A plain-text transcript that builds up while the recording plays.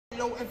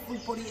Hello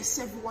everybody, it's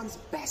everyone's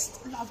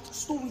best loved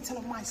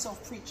storyteller,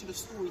 myself, Preacher the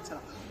Storyteller,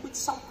 with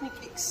something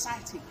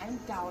exciting. I'm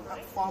down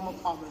at Farmer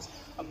Palmer's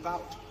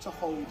about to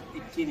hold a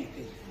guinea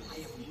pig. I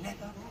have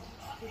never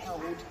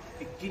held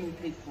a guinea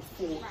pig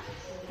before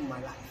in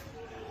my life.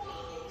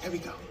 Here we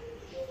go.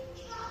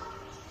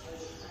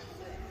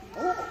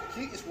 Oh,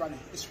 okay, it's running.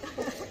 It's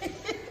running.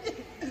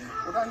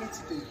 What do I need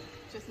to do?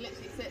 Just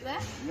literally sit there.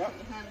 Yep.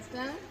 Put your hands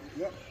down.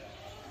 Yep.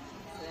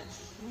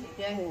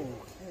 There you go.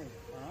 Okay.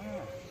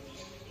 Ah.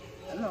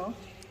 Hello.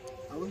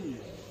 How are you?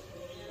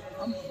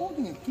 I'm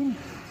holding a guinea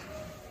pig.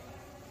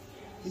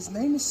 His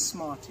name is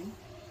Smarty,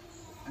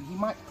 and he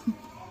might poop.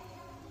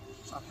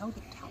 So I've held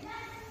it down.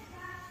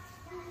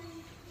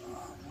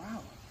 Oh,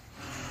 wow.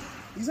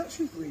 He's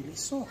actually really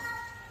soft.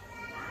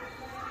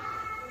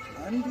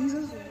 And he's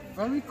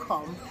very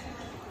calm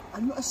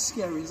and not as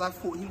scary as I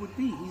thought he would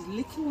be. He's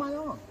licking my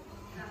arm.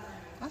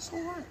 That's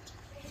all right.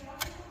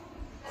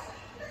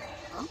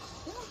 Yeah.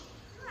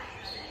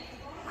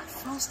 My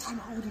first time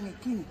holding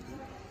a guinea pig,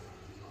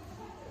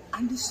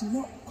 and it's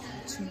not gone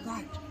too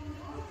bad.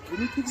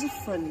 Guinea pigs are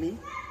friendly,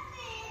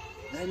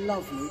 they're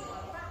lovely,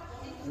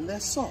 and they're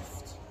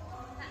soft.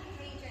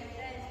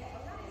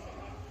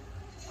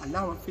 And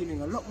now I'm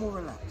feeling a lot more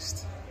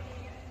relaxed.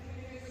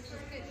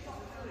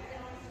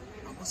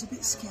 I was a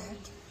bit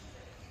scared.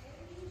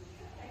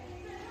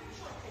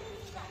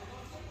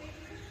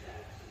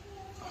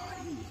 Oh,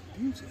 he is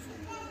beautiful.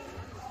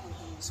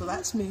 So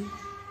that's me,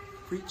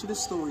 Preacher the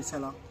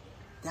Storyteller,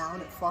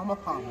 down at Farmer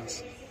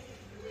Palmer's,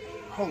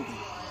 holding,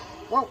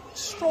 well,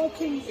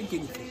 stroking a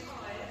guinea pig.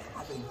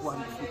 Have a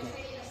wonderful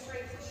day.